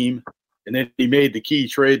team, and then he made the key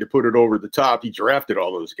trade to put it over the top. He drafted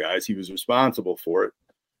all those guys. He was responsible for it.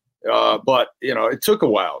 But it took a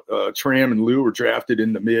while. Tram and Lou were drafted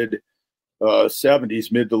in the mid to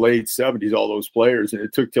late 70s, all those players, and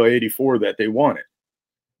it took till '84 that they won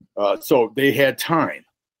it. So they had time.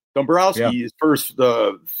 Dombrowski, his first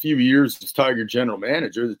few years as Tiger general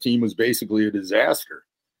manager, the team was basically a disaster.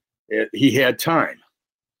 He had time.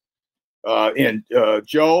 And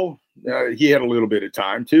Joe, he had a little bit of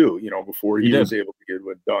time too, before he was able to get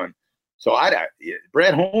it done. So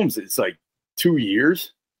Brad Holmes, it's like 2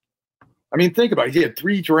 years. I mean, think about it. He had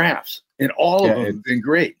 3 drafts, and all of them have been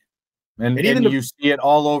great. And even you see it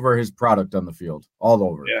all over his product on the field, all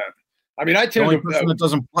over. Yeah. I mean, I tell the you, person that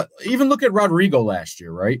doesn't play, even look at Rodrigo last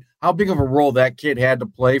year, right? How big of a role that kid had to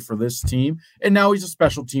play for this team. And now he's a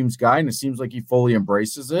special teams guy, and it seems like he fully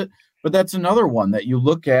embraces it. But that's another one that you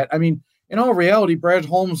look at. I mean, in all reality, Brad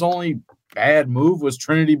Holmes' only bad move was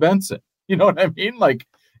Trinity Benson. You know what I mean?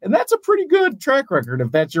 And that's a pretty good track record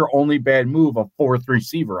if that's your only bad move, a 4th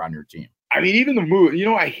receiver on your team. I mean, even the move,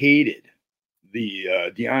 I hated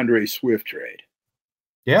the DeAndre Swift trade.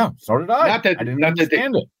 Yeah, so did I. I didn't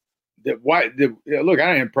understand it. Look, I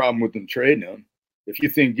don't have a problem with them trading him if you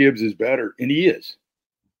think Gibbs is better, and he is.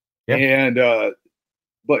 Yeah. And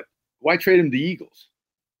but why trade him to the Eagles?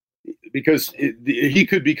 Because he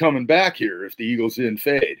could be coming back here if the Eagles didn't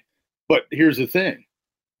fade. But here's the thing: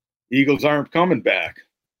 the Eagles aren't coming back.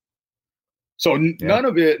 So none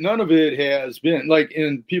of it has been like.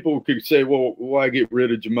 And people could say, "Well, why get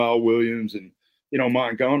rid of Jamal Williams and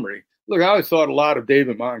Montgomery?" Look, I always thought a lot of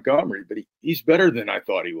David Montgomery, but he's better than I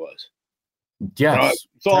thought he was. Yes.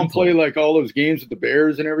 I saw him play like all those games with the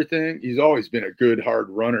Bears and everything. He's always been a good, hard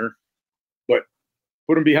runner. But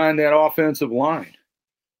put him behind that offensive line.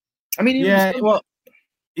 I mean,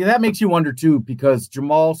 that makes you wonder, too, because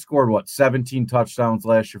Jamal scored, 17 touchdowns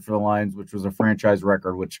last year for the Lions, which was a franchise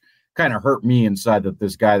record, which kind of hurt me inside that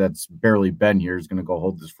this guy that's barely been here is going to go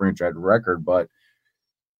hold this franchise record. But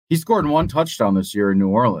he scored 1 touchdown this year in New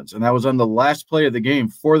Orleans, and that was on the last play of the game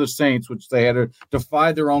for the Saints, which they had to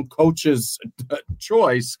defy their own coach's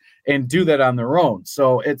choice and do that on their own.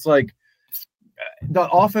 So it's like the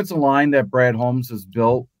offensive line that Brad Holmes has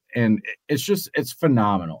built, and it's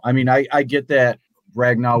phenomenal. I mean, I get that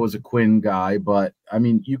Ragnow was a Quinn guy, but I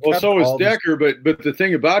mean, so was Decker. But the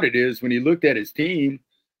thing about it is, when he looked at his team,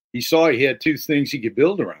 he saw he had 2 things he could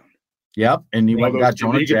build around. Yep, and he went and got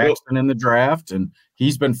Jonah Jackson in the draft, and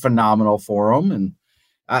he's been phenomenal for him. And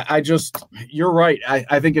you're right.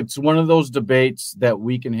 I think it's one of those debates that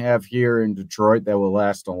we can have here in Detroit that will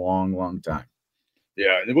last a long, long time.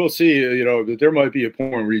 Yeah, and we'll see. That there might be a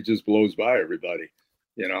point where he just blows by everybody.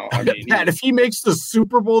 I mean, Pat, if he makes the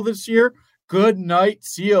Super Bowl this year, good night.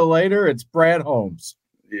 See you later. It's Brad Holmes.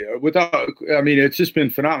 Yeah, it's just been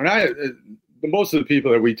phenomenal. Most of the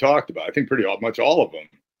people that we talked about, I think pretty much all of them,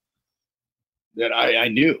 that I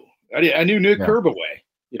knew. I knew Nick Kerbaway,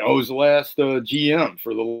 who was the last GM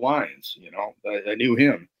for the Lions. I knew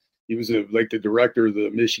him. He was like the director of the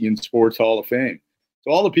Michigan Sports Hall of Fame.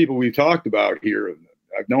 So all the people we've talked about here,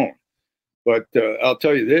 I've known. But I'll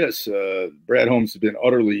tell you this, Brad Holmes has been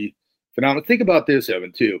utterly phenomenal. Think about this,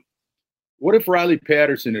 Evan, too. What if Riley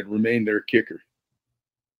Patterson had remained their kicker?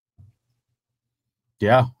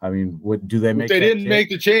 Yeah, I mean, do they make? They didn't make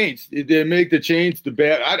the change. They didn't make the change.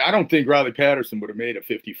 I don't think Riley Patterson would have made a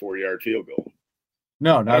 54-yard field goal.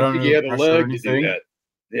 No, not under he had a leg to do that.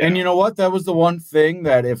 Yeah. And you know what? That was the one thing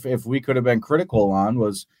that if we could have been critical on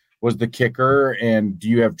was the kicker. And do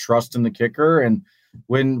you have trust in the kicker? And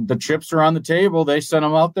when the chips are on the table, they sent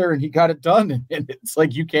him out there and he got it done. And it's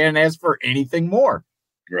like you can't ask for anything more.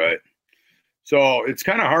 Right. So it's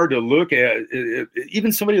kind of hard to look at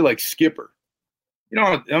even somebody like Skipper.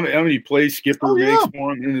 How many plays Skipper makes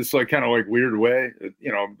for him in this kind of weird way?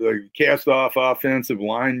 The cast-off offensive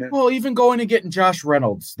lineman. Well, even going and getting Josh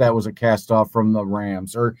Reynolds, that was a cast-off from the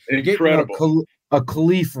Rams, or incredible. A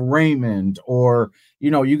Khalif Raymond, or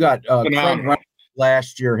you got Craig Reynolds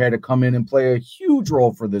last year had to come in and play a huge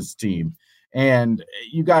role for this team, and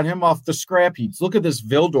you got him off the scrap heaps. Look at this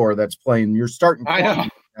Vildor that's playing. You're starting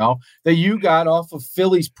now that you got off of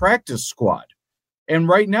Philly's practice squad. And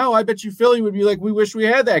right now, I bet you Philly would be like, we wish we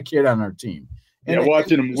had that kid on our team. And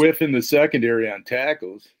watching him whiff in the secondary on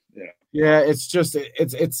tackles. Yeah, it's just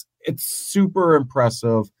it's super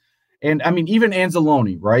impressive. And I mean, even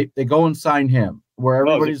Anzalone, right? They go and sign him where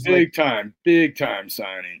everybody's big time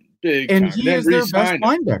signing. Big and time. He is their best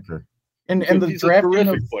linebacker. And the drafting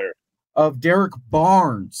of player. of Derek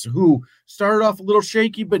Barnes, who started off a little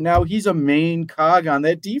shaky, but now he's a main cog on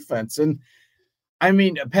that defense. And I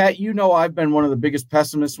mean, Pat, I've been one of the biggest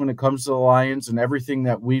pessimists when it comes to the Lions and everything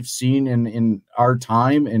that we've seen in our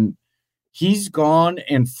time. And he's gone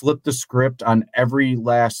and flipped the script on every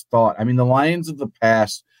last thought. I mean, the Lions of the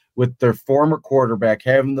past, with their former quarterback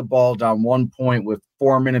having the ball down 1 point with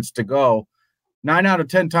 4 minutes to go, 9 out of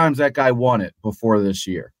 10 times that guy won it before this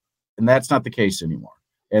year. And that's not the case anymore.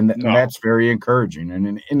 And that's very encouraging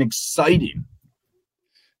and exciting.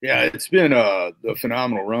 Yeah, it's been a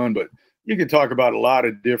phenomenal run, but you can talk about a lot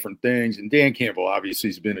of different things. And Dan Campbell obviously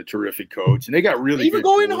has been a terrific coach. And they got really even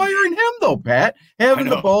going hiring him, though, Pat. Having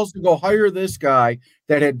the balls to go hire this guy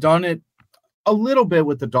that had done it a little bit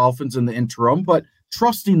with the Dolphins in the interim, but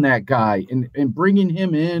trusting that guy and bringing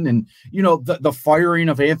him in, and the firing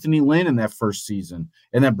of Anthony Lynn in that first season,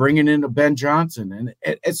 and then bringing in Ben Johnson, and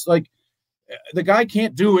it's like the guy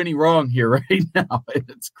can't do any wrong here right now.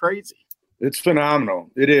 It's crazy. It's phenomenal.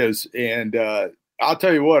 It is, and I'll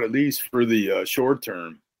tell you what. At least for the short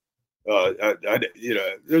term,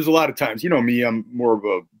 there's a lot of times. Me, I'm more of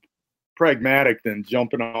a pragmatic than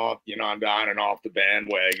jumping off, on and off the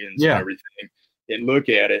bandwagons and everything, and look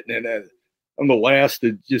at it and. I'm the last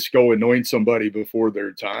to just go anoint somebody before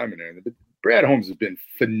their time and everything. But Brad Holmes has been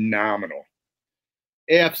phenomenal,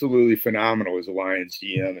 absolutely phenomenal as a Lions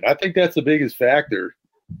GM, and I think that's the biggest factor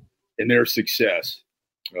in their success.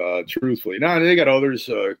 Truthfully, now they got others.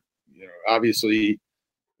 Obviously,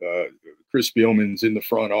 Chris Spielman's in the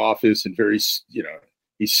front office and very,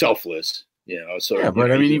 he's selfless. So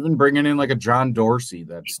but I mean, even bringing in like a John Dorsey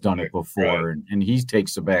that's done it before, right. and he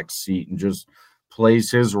takes a back seat and just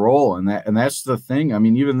plays his role, and that's the thing. I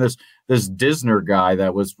mean, even this Disner guy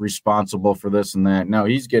that was responsible for this and that, now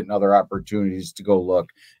he's getting other opportunities to go look.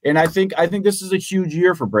 And I think this is a huge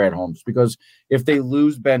year for Brad Holmes, because if they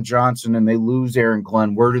lose Ben Johnson and they lose Aaron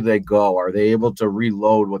Glenn, where do they go? Are they able to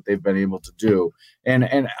reload what they've been able to do?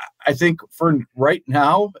 And I think for right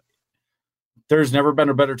now, there's never been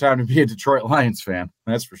a better time to be a Detroit Lions fan.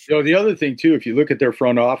 That's for sure. The other thing too, if you look at their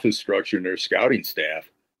front office structure and their scouting staff,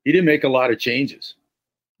 he didn't make a lot of changes.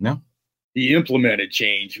 No. He implemented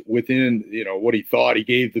change within, what he thought. He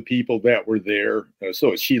gave the people that were there.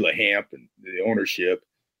 So is Sheila Hamp and the ownership.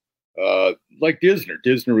 Like Disner.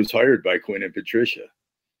 Disner was hired by Quinn and Patricia.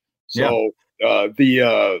 So and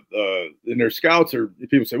their scouts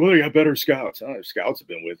people say, well, they got better scouts. Their scouts have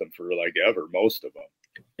been with them for like ever, most of them.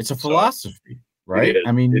 It's a philosophy, right?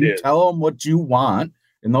 I mean, you tell them what you want,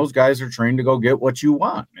 and those guys are trained to go get what you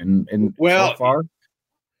want. And so far,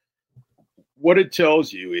 what it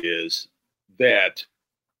tells you is that,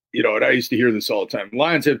 and I used to hear this all the time,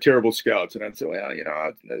 Lions have terrible scouts. And I'd say, well,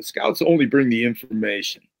 the scouts only bring the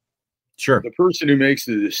information. Sure. The person who makes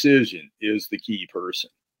the decision is the key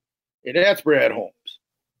person. And that's Brad Holmes.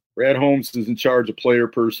 Brad Holmes is in charge of player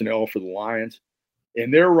personnel for the Lions.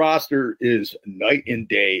 And their roster is night and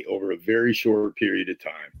day over a very short period of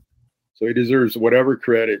time. So he deserves whatever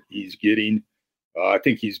credit he's getting. I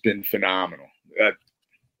think he's been phenomenal.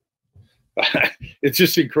 It's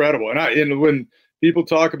just incredible. And when people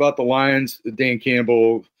talk about the Lions, Dan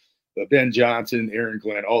Campbell, Ben Johnson, Aaron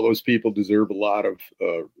Glenn, all those people deserve a lot of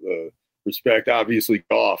respect. Obviously,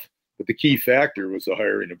 Goff, but the key factor was the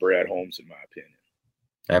hiring of Brad Holmes, in my opinion.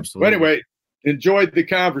 Absolutely. But anyway, enjoyed the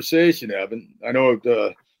conversation, Evan. I know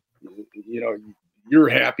you're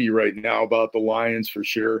happy right now about the Lions for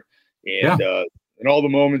sure, and all the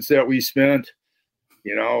moments that we spent.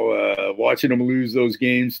 Watching them lose those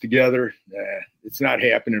games together, it's not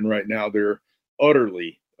happening right now. They're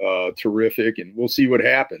utterly terrific, and we'll see what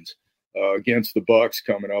happens against the Bucs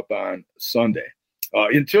coming up on Sunday.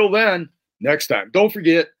 Until then, next time, don't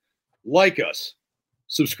forget, like us,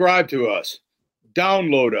 subscribe to us,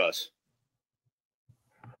 download us,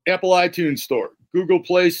 Apple iTunes Store, Google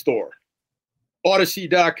Play Store,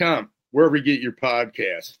 Odyssey.com, wherever you get your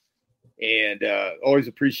podcasts. And always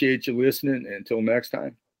appreciate you listening. And until next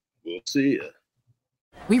time, we'll see you.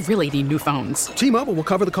 We really need new phones. T-Mobile will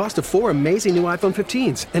cover the cost of 4 amazing new iPhone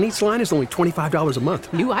 15s, and each line is only $25 a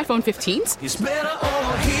month. New iPhone 15s? It's better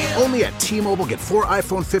over here. Only at T-Mobile, get 4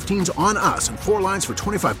 iPhone 15s on us and 4 lines for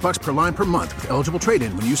 $25 per line per month with eligible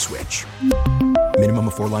trade-in when you switch. Minimum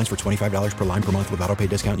of 4 lines for $25 per line per month with autopay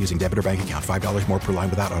discount using debit or bank account. $5 more per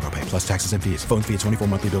line without autopay, plus taxes and fees. Phone fee at 24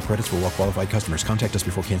 monthly bill credits for well-qualified customers. Contact us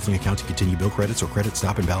before canceling account to continue bill credits or credit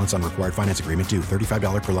stop and balance on required finance agreement due.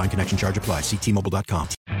 $35 per line connection charge applies. See T-Mobile.com.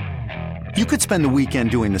 You could spend the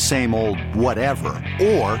weekend doing the same old whatever,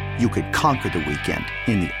 or you could conquer the weekend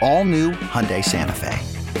in the all-new Hyundai Santa Fe.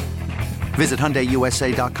 Visit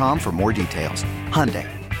HyundaiUSA.com for more details. Hyundai,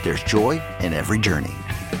 there's joy in every journey.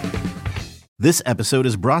 This episode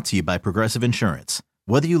is brought to you by Progressive Insurance.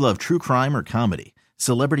 Whether you love true crime or comedy,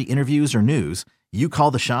 celebrity interviews or news, you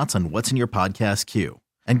call the shots on what's in your podcast queue.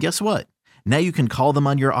 And guess what? Now you can call them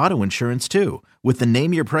on your auto insurance too with the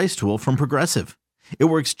Name Your Price tool from Progressive. It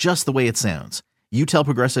works just the way it sounds. You tell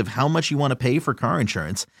Progressive how much you want to pay for car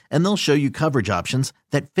insurance, and they'll show you coverage options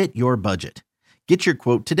that fit your budget. Get your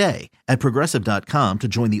quote today at Progressive.com to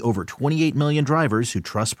join the over 28 million drivers who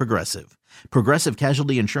trust Progressive. Progressive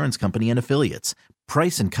Casualty Insurance Company and Affiliates.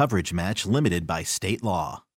 Price and coverage match limited by state law.